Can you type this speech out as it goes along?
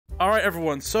Alright,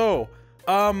 everyone, so,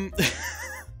 you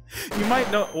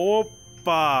might know.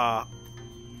 Opa!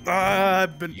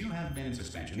 You have been in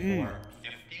suspension for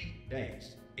 50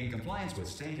 days in compliance with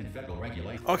state and federal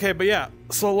regulations. Okay, but yeah,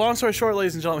 so long story short,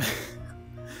 ladies and gentlemen,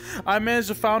 I managed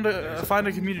to find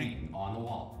a community. On the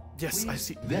wall. Yes, Please, I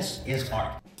see. This is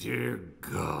art. Dear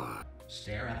God.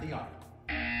 Stare at the art.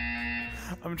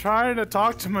 I'm trying to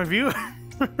talk to my viewers.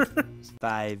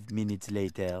 5 minutes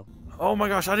later. Oh my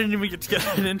gosh, I didn't even get to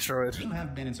get an intro. You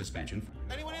have been in suspension.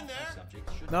 Anyone in there?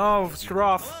 No, screw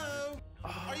off. Hello?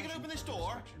 Are you going to open this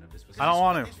door? I don't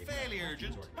want It's to. fairly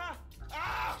urgent.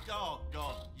 Oh,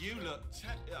 God. You look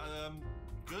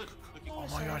good. Oh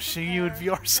my gosh, seeing you in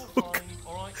VR is so good.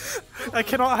 Alright. I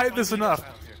cannot hype this enough.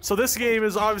 So this game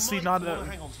is obviously not a...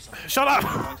 Hang on to something. Shut up!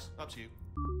 Up to you.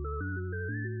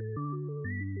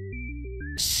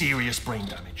 Serious brain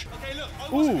damage. Okay, look, I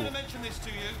wasn't going to mention this to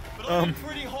you, but I'm in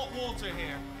pretty hot water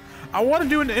here. I want to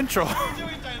do an intro. What are you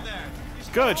doing down there? It's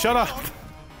Good, shut not up. on.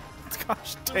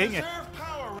 Gosh, The dang it. reserve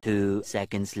power. 2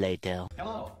 seconds later.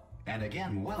 Hello, and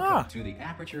again, welcome to the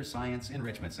Aperture Science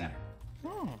Enrichment Center.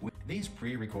 With these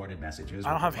pre-recorded messages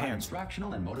I don't have provide hands.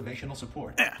 instructional and motivational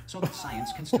support so that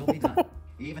science can still be done,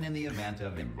 even in the event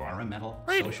of environmental,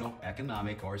 Right. social,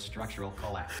 economic, or structural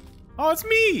collapse. Oh, it's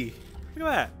me! Look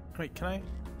at that. Wait, can I?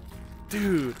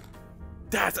 Dude,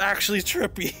 that's actually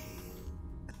trippy.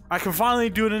 I can finally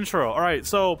do an intro. Alright,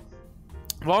 so,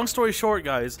 long story short,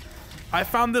 guys, I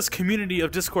found this community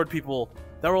of Discord people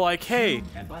that were like, hey,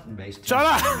 And button-based Shut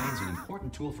up! teaching remains an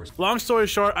important tool for long story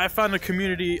short, I found a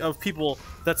community of people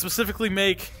that specifically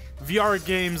make VR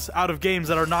games out of games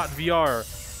that are not VR.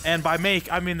 And by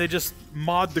make, I mean they just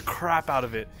mod the crap out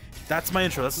of it. That's my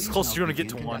intro. That's as close as you're gonna get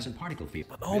to one.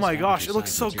 Oh my gosh, it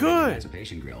looks so good!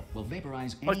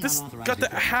 Like this got the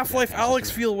Half-Life Alyx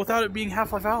feel without it being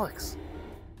Half-Life Alyx.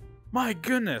 My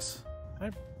goodness.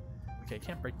 Okay, I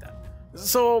can't break that.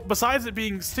 So, besides it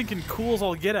being stinking cool as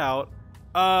all get out,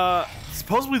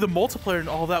 supposedly the multiplayer and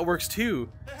all that works too.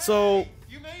 So,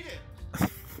 You made it.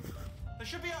 There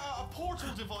should be a portal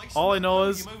device. All I know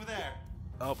is- over there.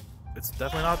 oh, it's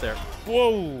definitely not there.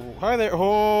 Whoa, hi there.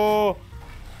 Oh,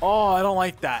 I don't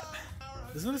like that.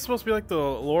 Isn't this supposed to be like the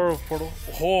lore of Portal?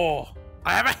 Oh,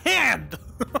 I have a hand.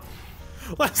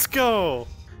 Let's go.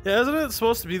 Yeah, isn't it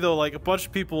supposed to be though like a bunch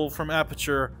of people from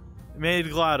Aperture made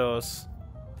GLaDOS,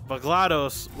 but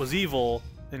GLaDOS was evil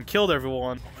and killed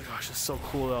everyone. Oh my gosh, it's so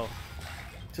cool though.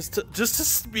 Just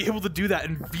to be able to do that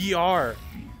in VR,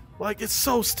 like it's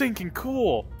so stinking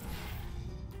cool.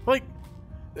 Like,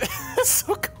 it's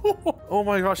so cool. Oh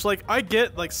my gosh, like I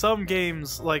get like some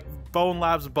games like Bone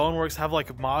Labs and Boneworks have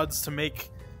like mods to make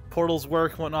portals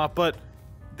work and whatnot, but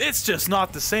it's just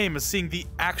not the same as seeing the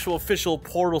actual official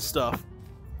Portal stuff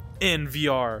in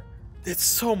VR. It's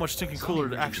so much stinking cooler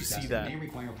to actually see that.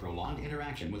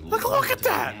 Look at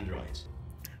that!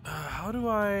 How do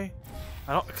I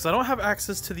don't, because I don't have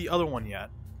access to the other one yet.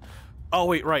 Oh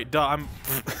wait, right, duh,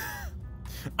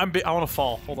 I want to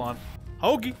fall. Hold on.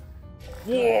 Hoagie.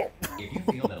 Whoa. If you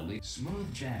feel that a leak,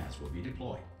 smooth jazz will be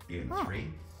deployed in 3,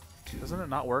 2, Doesn't it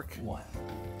not work? 1.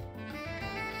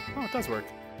 Oh, it does work.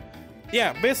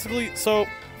 Yeah, basically, so...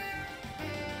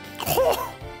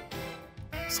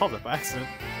 Solved it by accident.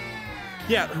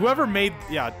 Yeah, whoever made...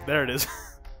 Yeah, there it is.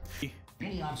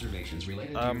 Any observations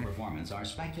related to your performance are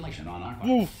speculation on our part.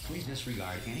 Oof. Please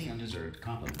disregard any undeserved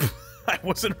compliments. I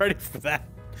wasn't ready for that.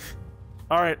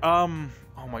 Alright, oh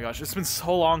my gosh, it's been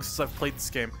so long since I've played this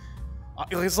game.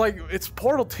 It's like, it's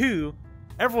Portal 2.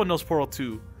 Everyone knows Portal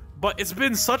 2. But it's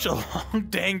been such a long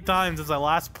dang time since I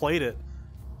last played it.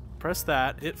 Press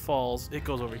that, it falls, it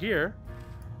goes over here.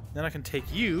 Then I can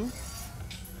take you,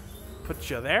 put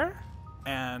you there,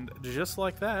 and just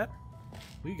like that,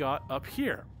 we got up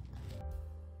here.